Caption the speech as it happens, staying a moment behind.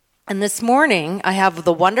And this morning, I have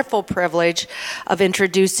the wonderful privilege of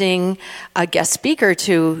introducing a guest speaker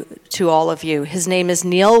to all of you. His name is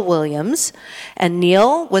Neil Williams, and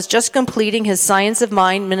Neil was just completing his Science of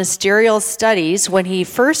Mind ministerial studies when he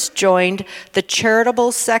first joined the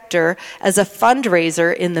charitable sector as a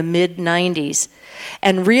fundraiser in the mid-90s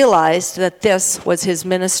and realized that this was his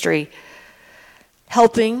ministry,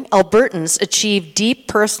 helping Albertans achieve deep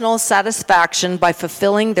personal satisfaction by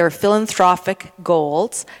fulfilling their philanthropic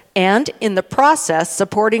goals and, in the process,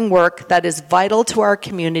 supporting work that is vital to our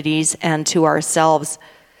communities and to ourselves.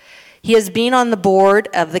 He has been on the board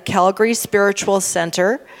of the Calgary Spiritual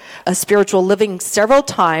Center, a spiritual living, several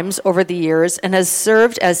times over the years and has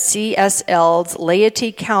served as CSL's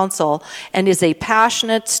Laity Council and is a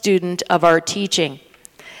passionate student of our teaching.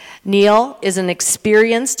 Neil is an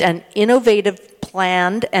experienced and innovative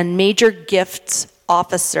planned and major gifts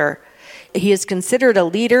officer. He is considered a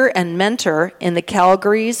leader and mentor in the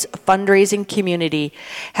Calgary's fundraising community,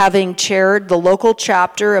 having chaired the local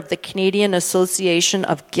chapter of the Canadian Association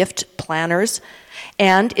of Gift Planners,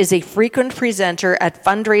 and is a frequent presenter at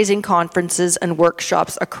fundraising conferences and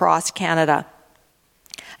workshops across Canada.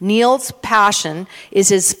 Neil's passion is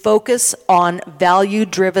his focus on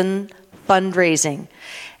value-driven fundraising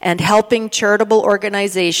and helping charitable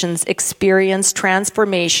organizations experience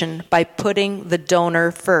transformation by putting the donor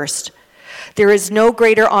first. There is no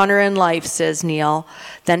greater honor in life, says Neil,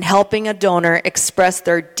 than helping a donor express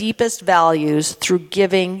their deepest values through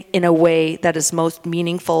giving in a way that is most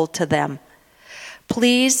meaningful to them.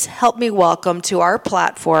 Please help me welcome to our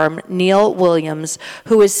platform Neil Williams,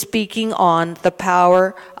 who is speaking on the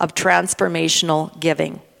power of transformational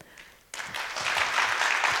giving.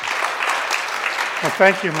 Well,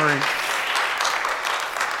 thank you, Marie.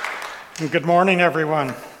 And good morning,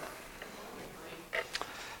 everyone.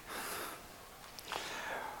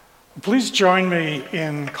 Please join me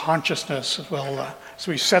in consciousness as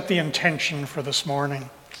we set the intention for this morning.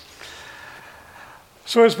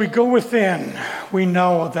 So as we go within, we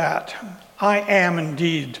know that I am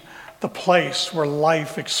indeed the place where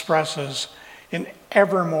life expresses in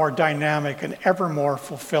ever more dynamic and ever more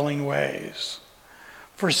fulfilling ways.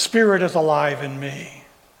 For Spirit is alive in me.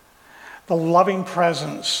 The loving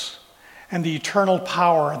presence and the eternal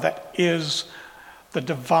power that is the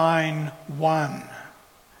divine one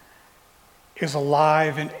is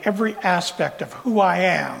alive in every aspect of who I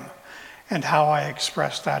am and how I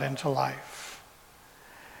express that into life.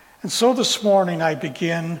 And so this morning I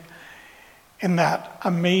begin in that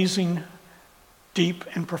amazing, deep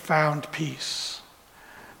and profound peace.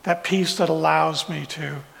 That peace that allows me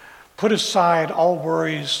to put aside all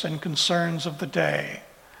worries and concerns of the day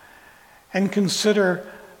and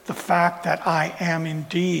consider the fact that I am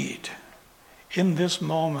indeed, in this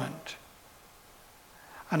moment,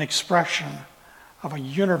 an expression of a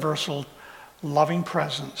universal loving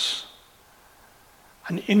presence,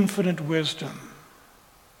 an infinite wisdom,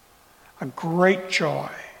 a great joy,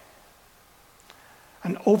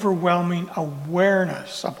 an overwhelming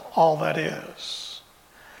awareness of all that is.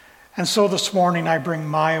 And so this morning I bring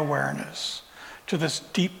my awareness to this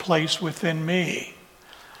deep place within me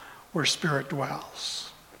where Spirit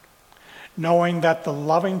dwells, knowing that the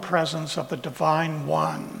loving presence of the Divine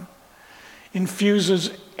One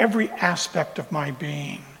infuses every aspect of my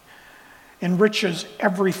being, enriches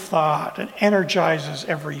every thought, and energizes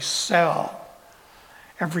every cell,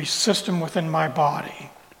 every system within my body.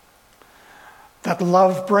 That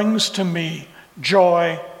love brings to me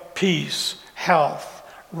joy, peace, health,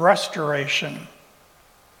 restoration.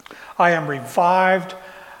 I am revived.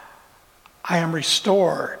 I am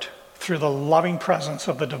restored through the loving presence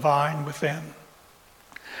of the divine within.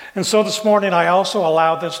 And so this morning I also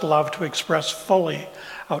allow this love to express fully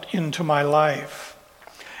out into my life.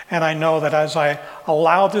 And I know that as I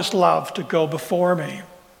allow this love to go before me,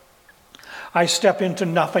 I step into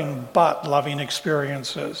nothing but loving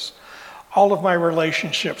experiences. All of my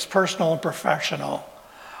relationships, personal and professional,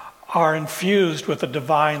 are infused with the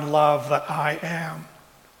divine love that I am.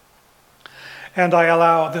 And I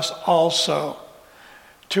allow this also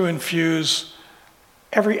to infuse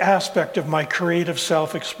every aspect of my creative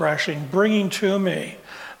self-expression, bringing to me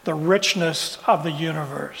the richness of the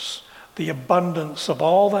universe, the abundance of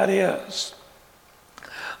all that is,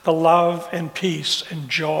 the love and peace and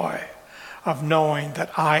joy of knowing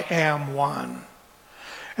that I am one.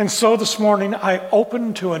 And so this morning I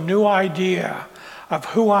open to a new idea of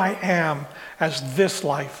who I am as this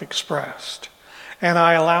life expressed. And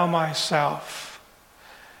I allow myself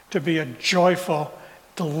to be a joyful,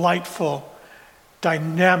 delightful,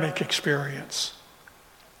 dynamic experience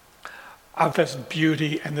of this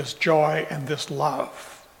beauty and this joy and this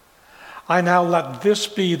love. I now let this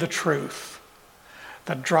be the truth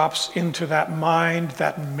that drops into that mind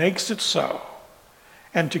that makes it so.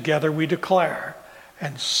 And together we declare,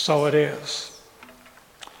 and so it is.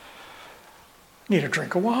 Need a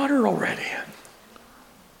drink of water already.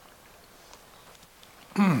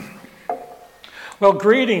 Well,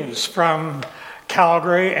 greetings from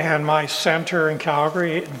Calgary and my center in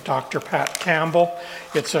Calgary, Dr. Pat Campbell.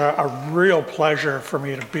 It's a real pleasure for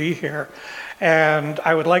me to be here. And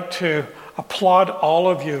I would like to applaud all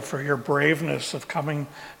of you for your braveness of coming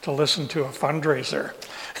to listen to a fundraiser.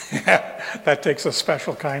 That takes a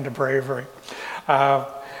special kind of bravery.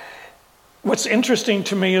 What's interesting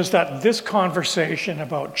to me is that this conversation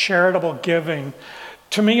about charitable giving,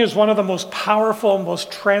 to me, is one of the most powerful, most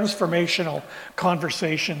transformational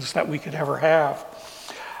conversations that we could ever have.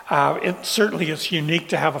 It certainly is unique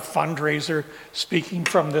to have a fundraiser speaking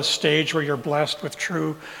from this stage where you're blessed with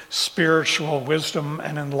true spiritual wisdom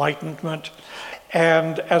and enlightenment.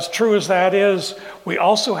 And as true as that is, we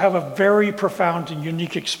also have a very profound and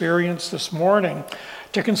unique experience this morning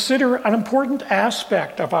to consider an important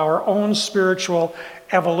aspect of our own spiritual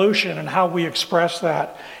evolution and how we express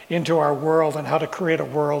that into our world and how to create a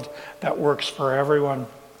world that works for everyone.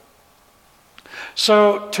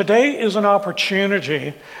 So today is an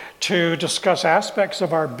opportunity to discuss aspects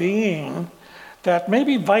of our being that may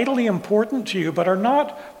be vitally important to you but are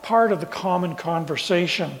not part of the common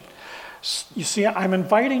conversation. You see, I'm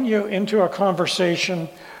inviting you into a conversation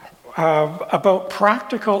about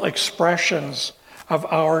practical expressions of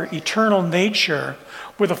our eternal nature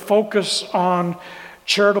with a focus on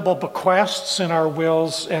charitable bequests in our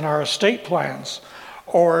wills and our estate plans.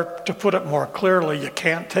 Or to put it more clearly, you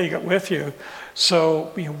can't take it with you.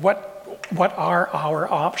 So what are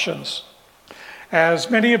our options? As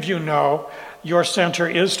many of you know, your center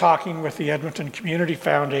is talking with the Edmonton Community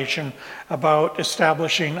Foundation about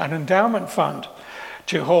establishing an endowment fund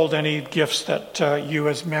to hold any gifts that you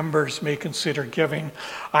as members may consider giving,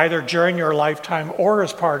 either during your lifetime or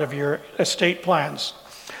as part of your estate plans.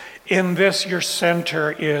 In this, your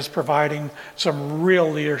center is providing some real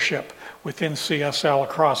leadership within CSL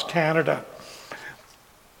across Canada.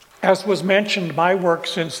 As was mentioned, my work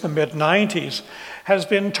since the mid-90s has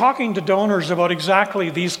been talking to donors about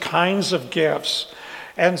exactly these kinds of gifts.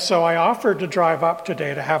 And so I offered to drive up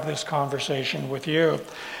today to have this conversation with you.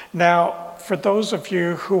 Now, for those of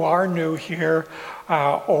you who are new here,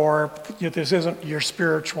 or this isn't your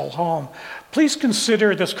spiritual home, please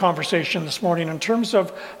consider this conversation this morning in terms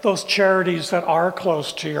of those charities that are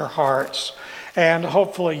close to your hearts. And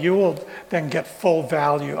hopefully you will then get full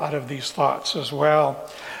value out of these thoughts as well.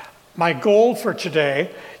 My goal for today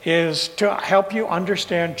is to help you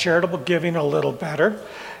understand charitable giving a little better,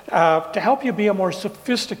 to help you be a more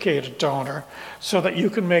sophisticated donor so that you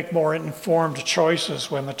can make more informed choices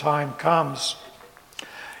when the time comes.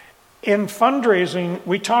 In fundraising,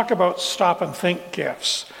 we talk about stop and think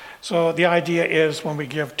gifts. So the idea is when we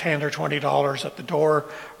give $10 or $20 at the door,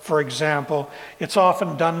 for example, it's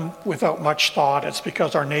often done without much thought. It's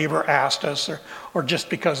because our neighbor asked us or just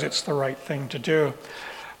because it's the right thing to do.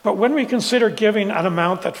 But when we consider giving an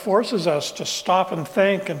amount that forces us to stop and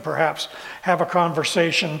think and perhaps have a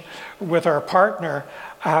conversation with our partner,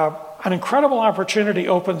 an incredible opportunity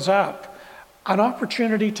opens up. An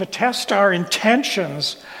opportunity to test our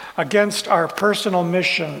intentions against our personal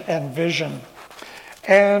mission and vision,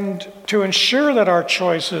 and to ensure that our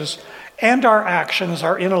choices and our actions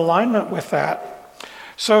are in alignment with that.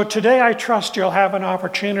 So today I trust you'll have an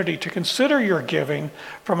opportunity to consider your giving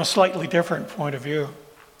from a slightly different point of view.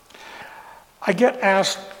 I get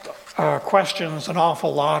asked questions an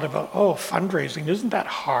awful lot about, fundraising, isn't that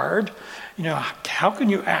hard? How can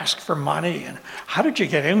you ask for money? And how did you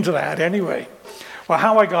get into that anyway? Well,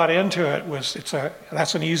 how I got into it was,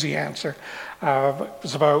 that's an easy answer. It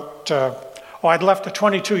was about, I'd left a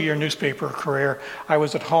 22-year newspaper career. I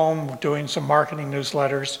was at home doing some marketing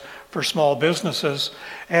newsletters for small businesses.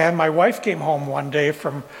 And my wife came home one day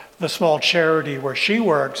from the small charity where she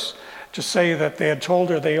works to say that they had told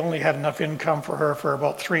her they only had enough income for her for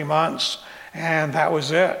about 3 months, and that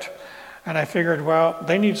was it. And I figured, well,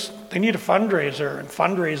 they need a fundraiser, and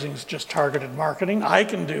fundraising is just targeted marketing. I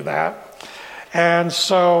can do that. And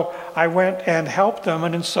so I went and helped them,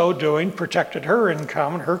 and in so doing, protected her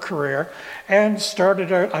income and her career, and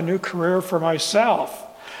started a new career for myself.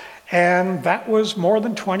 And that was more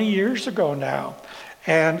than 20 years ago now.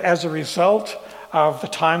 And as a result of the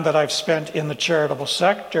time that I've spent in the charitable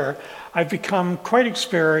sector, I've become quite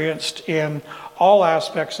experienced in all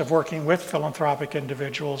aspects of working with philanthropic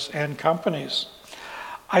individuals and companies.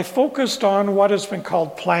 I focused on what has been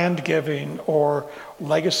called planned giving or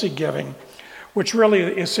legacy giving, which really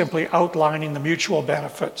is simply outlining the mutual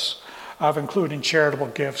benefits of including charitable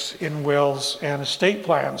gifts in wills and estate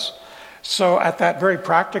plans. So at that very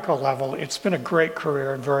practical level, it's been a great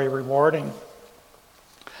career and very rewarding.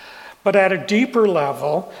 But at a deeper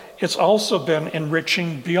level, it's also been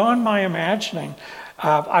enriching beyond my imagining.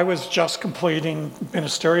 I was just completing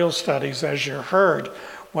ministerial studies, as you heard,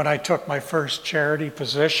 when I took my first charity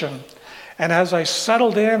position. And as I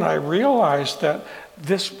settled in, I realized that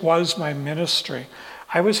this was my ministry.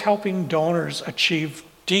 I was helping donors achieve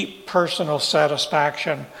deep personal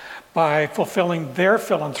satisfaction by fulfilling their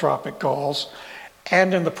philanthropic goals,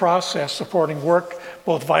 and in the process supporting work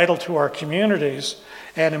both vital to our communities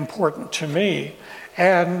and important to me,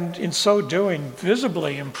 and in so doing,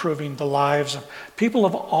 visibly improving the lives of people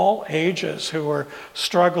of all ages who are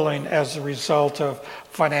struggling as a result of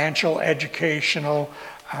financial, educational,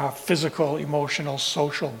 physical, emotional,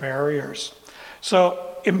 social barriers.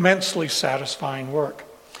 So immensely satisfying work.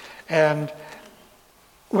 And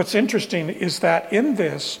what's interesting is that in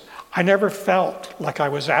this, I never felt like I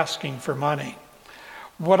was asking for money.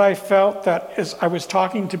 What I felt that is I was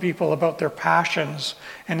talking to people about their passions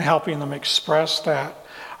and helping them express that.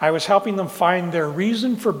 I was helping them find their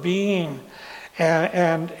reason for being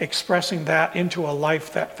and expressing that into a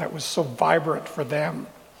life that was so vibrant for them.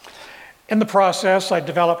 In the process, I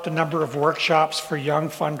developed a number of workshops for young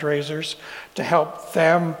fundraisers to help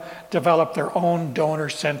them develop their own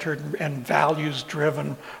donor-centered and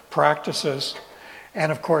values-driven practices.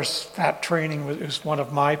 And of course, that training is one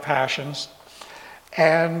of my passions.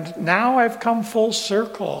 And now I've come full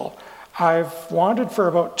circle. I've wanted for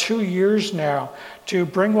about 2 years now to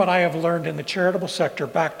bring what I have learned in the charitable sector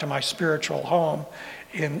back to my spiritual home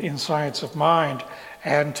in Science of Mind.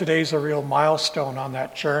 And today's a real milestone on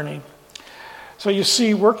that journey. So you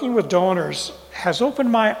see, working with donors has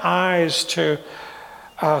opened my eyes to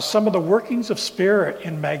some of the workings of spirit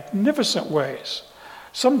in magnificent ways.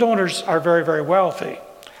 Some donors are very, very wealthy.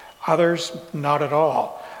 Others, not at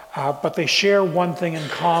all. But they share one thing in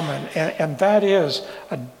common, and that is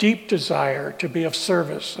a deep desire to be of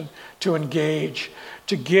service, and to engage,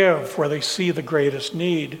 to give where they see the greatest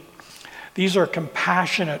need. These are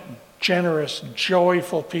compassionate, generous,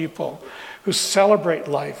 joyful people who celebrate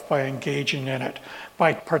life by engaging in it,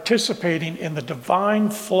 by participating in the divine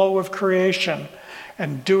flow of creation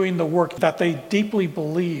and doing the work that they deeply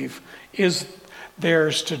believe is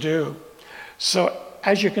theirs to do. So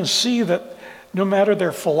as you can see, that no matter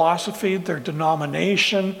their philosophy, their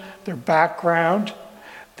denomination, their background,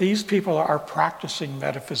 these people are practicing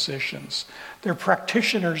metaphysicians. They're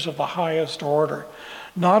practitioners of the highest order,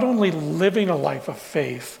 not only living a life of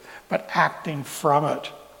faith, but acting from it.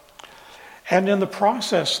 And in the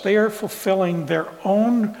process, they are fulfilling their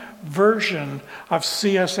own version of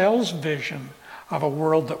CSL's vision of a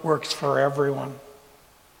world that works for everyone.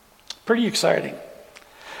 Pretty exciting.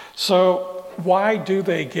 So why do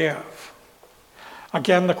they give?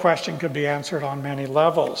 Again, the question could be answered on many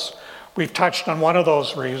levels. We've touched on one of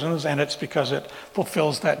those reasons, and it's because it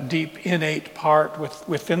fulfills that deep innate part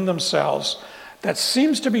within themselves that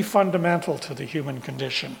seems to be fundamental to the human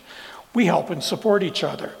condition. We help and support each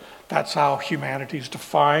other. That's how humanity is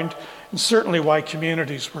defined, and certainly why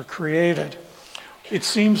communities were created. It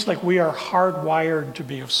seems like we are hardwired to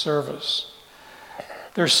be of service.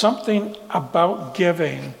 There's something about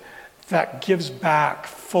giving that gives back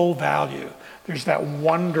full value. There's that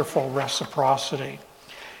wonderful reciprocity.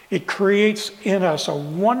 It creates in us a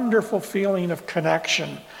wonderful feeling of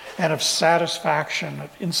connection and of satisfaction, of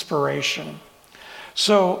inspiration.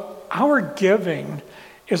 So our giving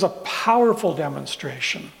is a powerful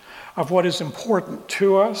demonstration of what is important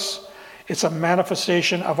to us. It's a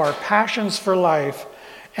manifestation of our passions for life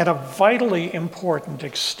and a vitally important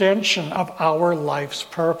extension of our life's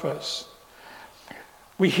purpose.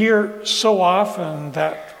 We hear so often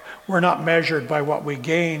that we're not measured by what we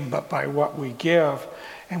gain, but by what we give.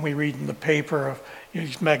 And we read in the paper of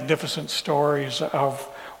these magnificent stories of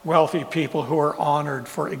wealthy people who are honored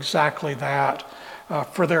for exactly that,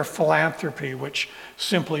 for their philanthropy, which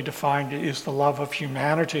simply defined is the love of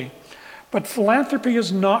humanity. But philanthropy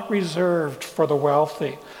is not reserved for the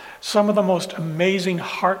wealthy. Some of the most amazing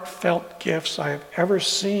heartfelt gifts I have ever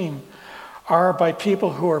seen are by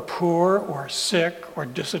people who are poor or sick or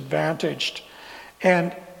disadvantaged.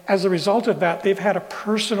 And as a result of that, they've had a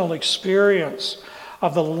personal experience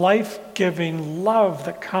of the life-giving love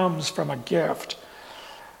that comes from a gift.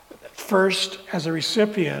 First as a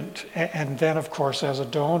recipient, and then, of course, as a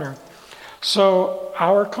donor. So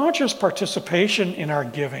our conscious participation in our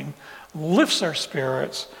giving lifts our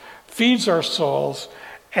spirits, feeds our souls,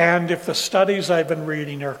 And if the studies I've been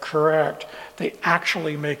reading are correct, they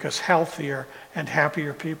actually make us healthier and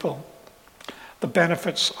happier people. The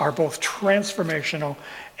benefits are both transformational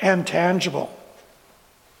and tangible.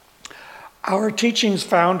 Our teaching's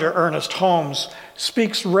founder, Ernest Holmes,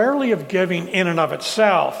 speaks rarely of giving in and of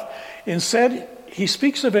itself. Instead, he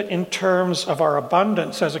speaks of it in terms of our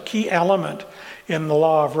abundance as a key element in the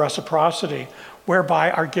law of reciprocity, whereby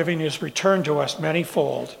our giving is returned to us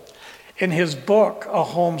manyfold. In his book, A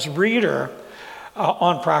Holmes Reader,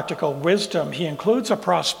 on practical wisdom, he includes a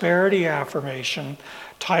prosperity affirmation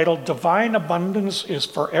titled, "Divine Abundance is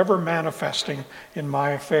Forever Manifesting in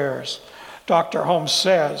My Affairs." Dr. Holmes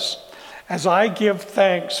says, "As I give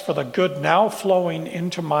thanks for the good now flowing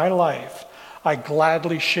into my life, I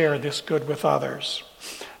gladly share this good with others.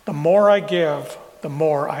 The more I give, the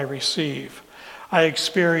more I receive. I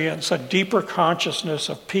experience a deeper consciousness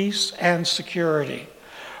of peace and security,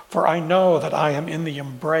 for I know that I am in the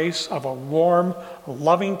embrace of a warm,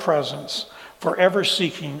 loving presence, forever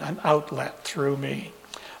seeking an outlet through me.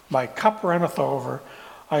 My cup runneth over.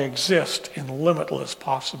 I exist in limitless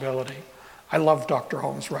possibility." I love Dr.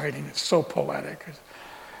 Holmes' writing. It's so poetic.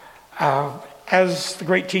 As the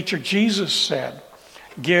great teacher Jesus said,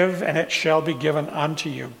 "Give and it shall be given unto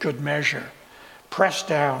you, good measure, pressed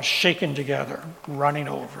down, shaken together, running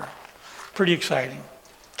over." Pretty exciting.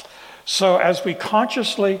 So as we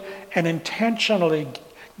consciously and intentionally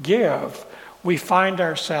give, we find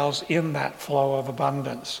ourselves in that flow of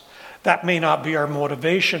abundance. That may not be our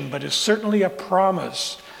motivation, but is certainly a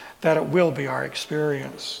promise that it will be our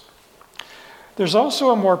experience. There's also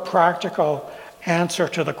a more practical answer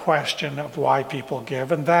to the question of why people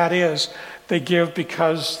give, and that is they give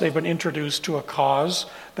because they've been introduced to a cause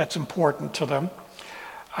that's important to them.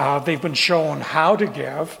 They've been shown how to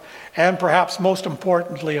give, and perhaps most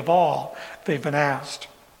importantly of all, they've been asked.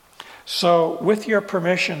 So with your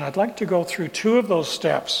permission, I'd like to go through two of those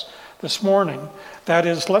steps this morning. That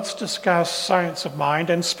is, let's discuss Science of Mind,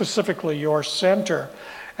 and specifically your center,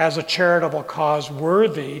 as a charitable cause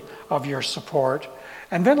worthy of your support,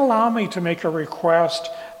 and then allow me to make a request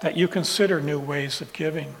that you consider new ways of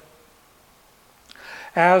giving.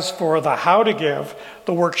 As for the how to give,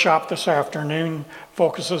 the workshop this afternoon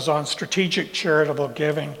focuses on strategic charitable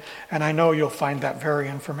giving, and I know you'll find that very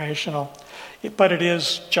informational. But it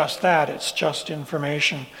is just that, it's just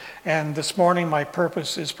information. And this morning my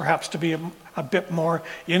purpose is perhaps to be a bit more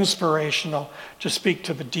inspirational, to speak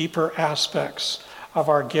to the deeper aspects of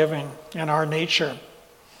our giving and our nature.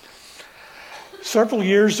 Several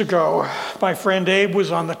years ago, my friend Abe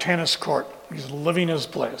was on the tennis court. He's living his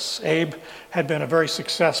bliss. Abe had been a very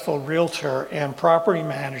successful realtor and property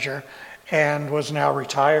manager and was now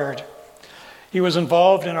retired. He was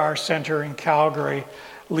involved in our center in Calgary,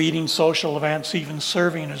 leading social events, even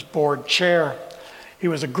serving as board chair. He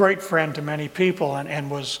was a great friend to many people and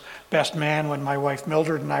was best man when my wife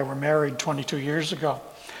Mildred and I were married 22 years ago.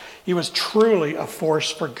 He was truly a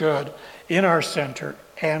force for good in our center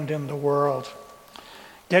and in the world.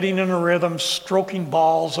 Getting in a rhythm, stroking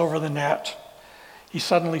balls over the net, he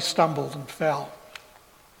suddenly stumbled and fell.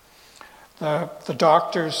 The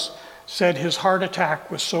doctors said his heart attack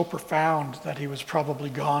was so profound that he was probably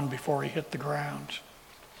gone before he hit the ground.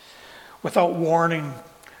 Without warning,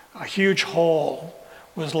 a huge hole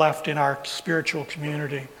was left in our spiritual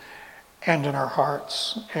community and in our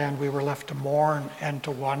hearts, and we were left to mourn and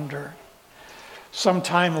to wonder.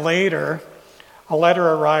 Sometime later, a letter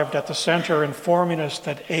arrived at the center informing us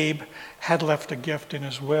that Abe had left a gift in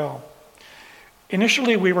his will.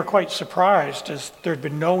 Initially, we were quite surprised, as there'd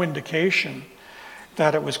been no indication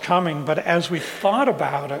that it was coming, but as we thought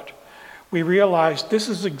about it, we realized this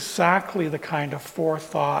is exactly the kind of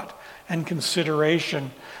forethought and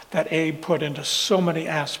consideration that Abe put into so many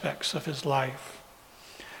aspects of his life.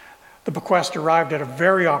 The bequest arrived at a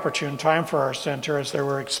very opportune time for our center, as there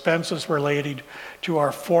were expenses related to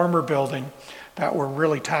our former building that were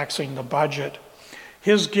really taxing the budget.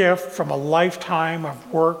 His gift from a lifetime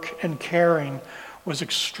of work and caring was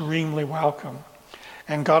extremely welcome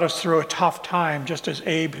and got us through a tough time, just as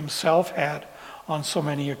Abe himself had on so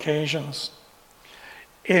many occasions.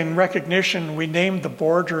 In recognition, we named the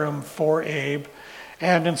boardroom for Abe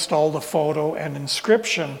and installed a photo and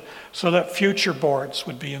inscription so that future boards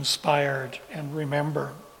would be inspired and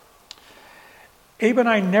remember. Abe and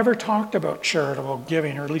I never talked about charitable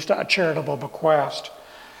giving, or at least a charitable bequest,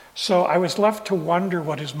 so I was left to wonder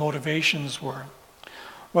what his motivations were.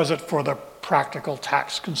 Was it for the practical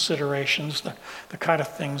tax considerations, the kind of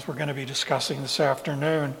things we're going to be discussing this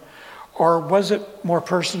afternoon? Or was it more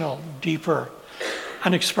personal, deeper,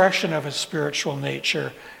 an expression of his spiritual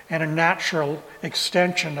nature and a natural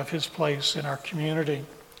extension of his place in our community?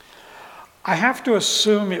 I have to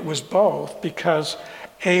assume it was both because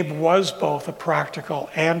Abe was both a practical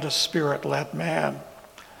and a spirit-led man.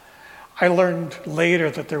 I learned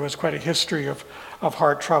later that there was quite a history of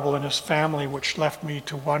heart trouble in his family, which left me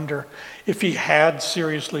to wonder if he had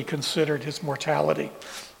seriously considered his mortality,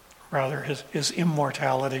 rather his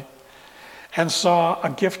immortality, and saw a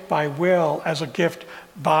gift by will as a gift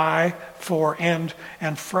by, for, and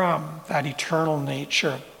from that eternal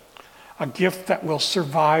nature, a gift that will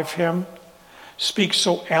survive him, speak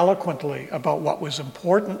so eloquently about what was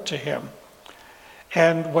important to him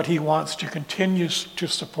and what he wants to continue to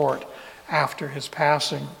support after his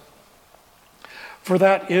passing. For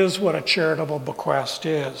that is what a charitable bequest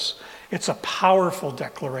is. It's a powerful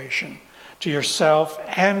declaration to yourself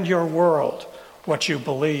and your world what you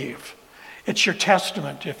believe. It's your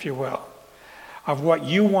testament, if you will, of what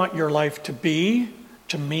you want your life to be,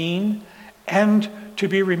 to mean, and to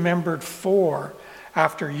be remembered for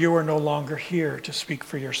after you are no longer here to speak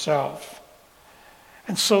for yourself.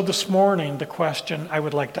 And so this morning, the question I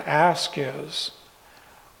would like to ask is,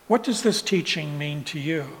 what does this teaching mean to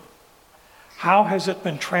you? How has it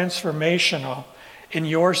been transformational in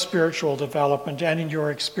your spiritual development and in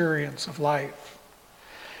your experience of life?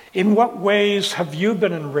 In what ways have you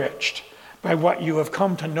been enriched by what you have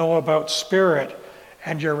come to know about spirit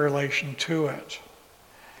and your relation to it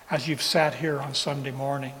as you've sat here on Sunday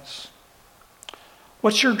mornings?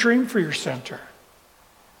 What's your dream for your center?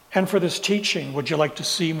 And for this teaching, would you like to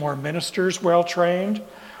see more ministers well-trained?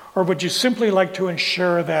 Or would you simply like to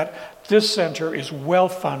ensure that this center is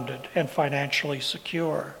well-funded and financially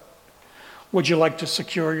secure? Would you like to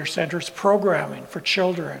secure your center's programming for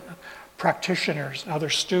children, practitioners, other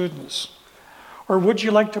students? Or would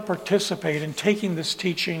you like to participate in taking this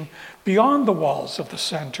teaching beyond the walls of the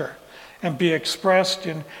center and be expressed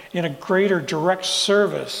in a greater direct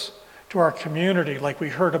service to our community, like we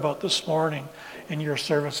heard about this morning in your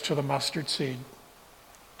service to the mustard seed?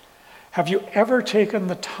 Have you ever taken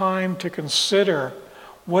the time to consider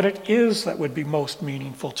what it is that would be most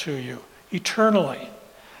meaningful to you eternally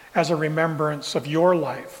as a remembrance of your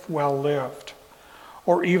life well lived,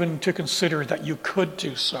 or even to consider that you could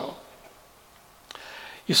do so?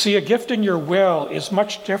 You see, a gift in your will is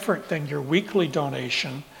much different than your weekly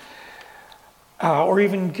donation, or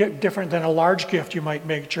even different than a large gift you might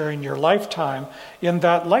make during your lifetime, in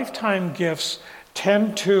that lifetime gifts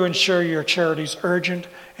tend to ensure your charity's urgent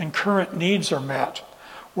and current needs are met,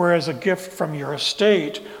 whereas a gift from your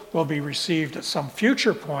estate will be received at some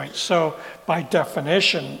future point, so by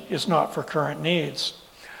definition is not for current needs.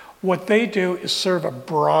 What they do is serve a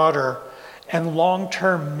broader and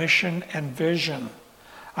long-term mission and vision,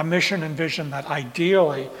 a mission and vision that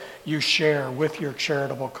ideally you share with your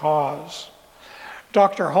charitable cause.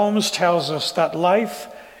 Dr. Holmes tells us that life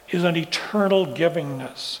is an eternal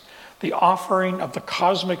givingness, the offering of the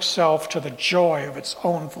cosmic self to the joy of its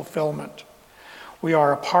own fulfillment. We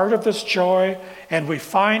are a part of this joy, and we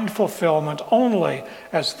find fulfillment only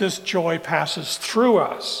as this joy passes through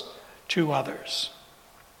us to others.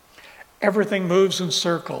 Everything moves in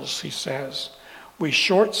circles, he says. We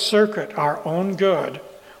short-circuit our own good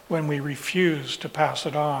when we refuse to pass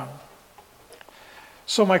it on.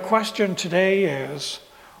 So my question today is,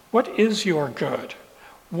 what is your good?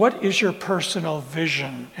 What is your personal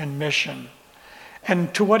vision and mission?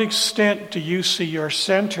 And to what extent do you see your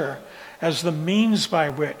center as the means by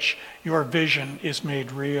which your vision is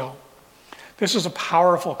made real? This is a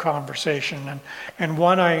powerful conversation and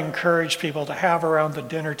one I encourage people to have around the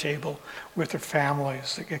dinner table with their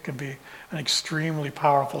families. It can be an extremely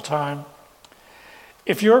powerful time.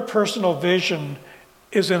 If your personal vision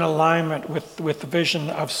is in alignment with the vision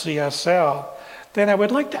of CSL, then I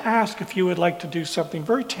would like to ask if you would like to do something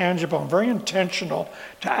very tangible and very intentional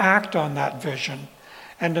to act on that vision,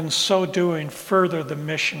 and in so doing further the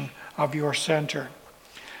mission of your center.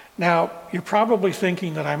 Now, you're probably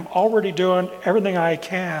thinking that I'm already doing everything I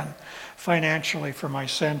can financially for my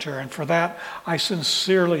center, and for that I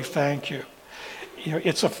sincerely thank you.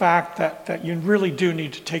 It's a fact that you really do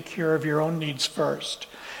need to take care of your own needs first.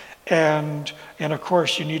 And of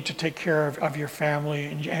course, you need to take care of your family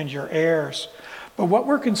and your heirs. But what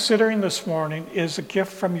we're considering this morning is a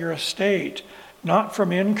gift from your estate, not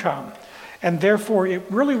from income. And therefore, it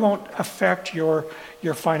really won't affect your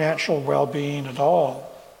financial well-being at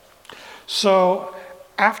all. So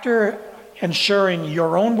after ensuring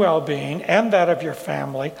your own well-being and that of your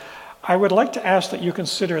family, I would like to ask that you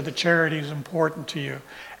consider the charities important to you,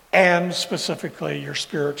 and specifically your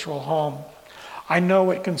spiritual home. I know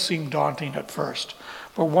it can seem daunting at first,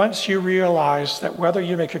 but once you realize that whether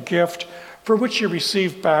you make a gift for which you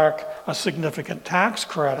receive back a significant tax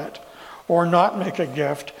credit, or not make a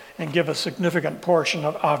gift and give a significant portion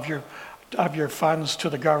of your funds to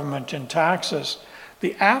the government in taxes,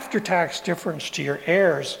 the after-tax difference to your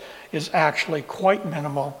heirs is actually quite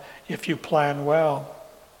minimal if you plan well.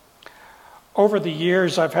 Over the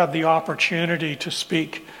years, I've had the opportunity to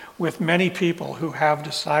speak with many people who have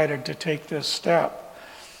decided to take this step.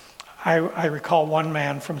 I recall one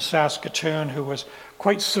man from Saskatoon who was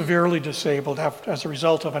quite severely disabled as a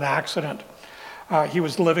result of an accident. He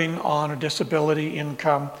was living on a disability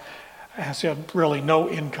income, as he had really no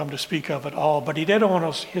income to speak of at all, but he did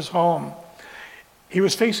own his home. He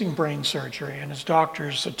was facing brain surgery, and his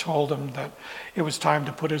doctors had told him that it was time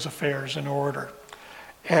to put his affairs in order.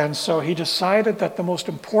 And so he decided that the most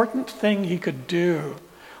important thing he could do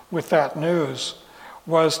with that news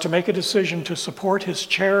was to make a decision to support his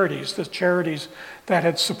charities, the charities that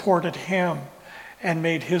had supported him and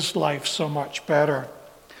made his life so much better.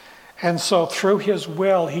 And so through his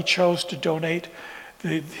will, he chose to donate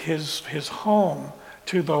his home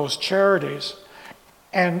to those charities.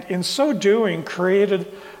 And in so doing,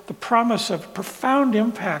 created the promise of profound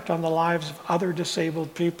impact on the lives of other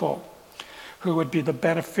disabled people who would be the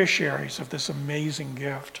beneficiaries of this amazing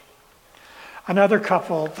gift. Another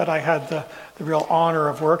couple that I had the real honor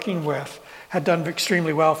of working with had done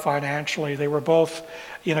extremely well financially. They were both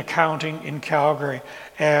in accounting in Calgary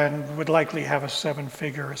and would likely have a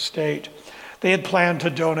 7-figure estate. They had planned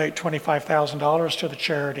to donate $25,000 to the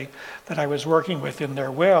charity that I was working with in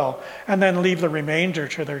their will, and then leave the remainder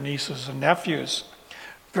to their nieces and nephews.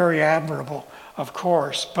 Very admirable, of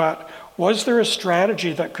course, but was there a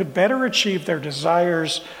strategy that could better achieve their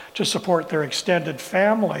desires to support their extended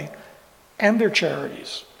family and their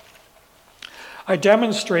charities? I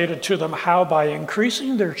demonstrated to them how by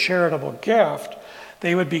increasing their charitable gift,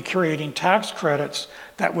 they would be creating tax credits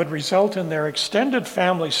that would result in their extended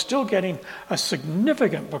family still getting a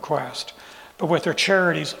significant bequest, but with their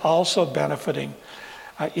charities also benefiting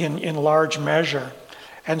in large measure.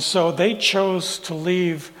 And so they chose to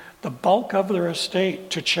leave the bulk of their estate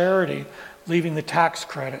to charity, leaving the tax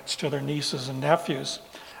credits to their nieces and nephews.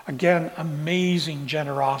 Again, amazing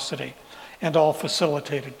generosity, and all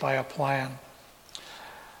facilitated by a plan.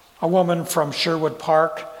 A woman from Sherwood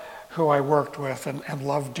Park, who I worked with and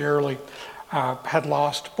loved dearly, had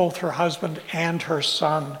lost both her husband and her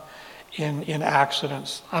son in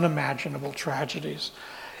accidents, unimaginable tragedies.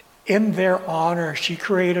 In their honor, she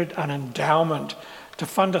created an endowment to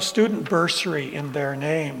fund a student bursary in their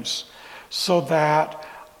names so that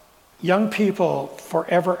young people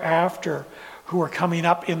forever after who were coming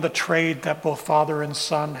up in the trade that both father and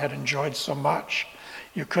son had enjoyed so much,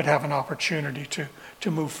 you could have an opportunity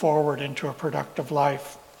to move forward into a productive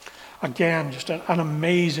life. Again, just an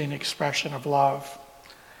amazing expression of love.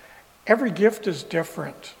 Every gift is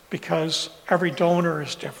different because every donor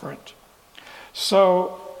is different.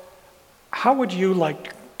 So, how would you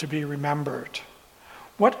like to be remembered?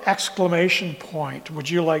 What exclamation point would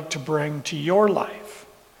you like to bring to your life?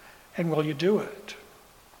 And will you do it?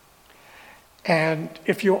 And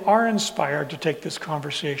if you are inspired to take this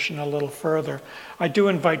conversation a little further, I do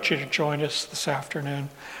invite you to join us this afternoon,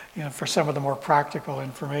 for some of the more practical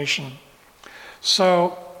information.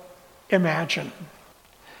 So imagine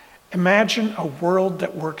a world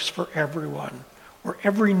that works for everyone, where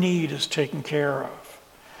every need is taken care of.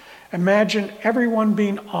 Imagine everyone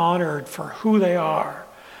being honored for who they are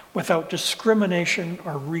without discrimination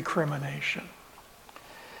or recrimination.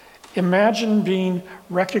 Imagine being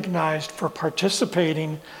recognized for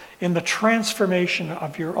participating in the transformation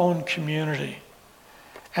of your own community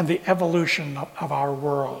and the evolution of our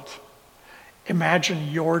world. Imagine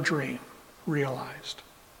your dream realized.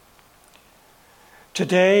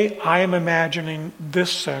 Today, I am imagining this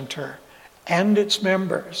center and its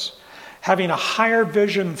members having a higher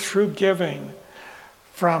vision through giving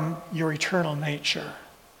from your eternal nature.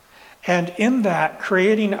 And in that,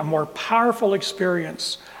 creating a more powerful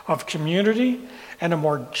experience of community and a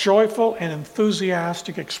more joyful and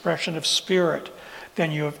enthusiastic expression of spirit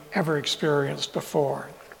than you have ever experienced before.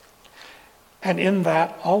 And in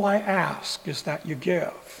that, all I ask is that you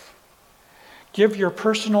give. Give your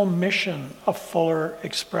personal mission a fuller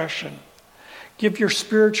expression. Give your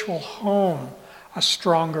spiritual home a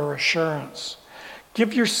stronger assurance.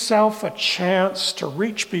 Give yourself a chance to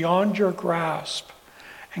reach beyond your grasp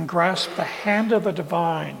and grasp the hand of the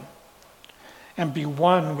divine and be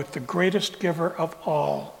one with the greatest giver of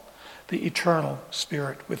all, the eternal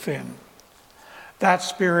Spirit within. That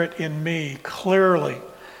Spirit in me clearly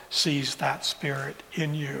sees that Spirit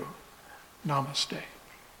in you. Namaste.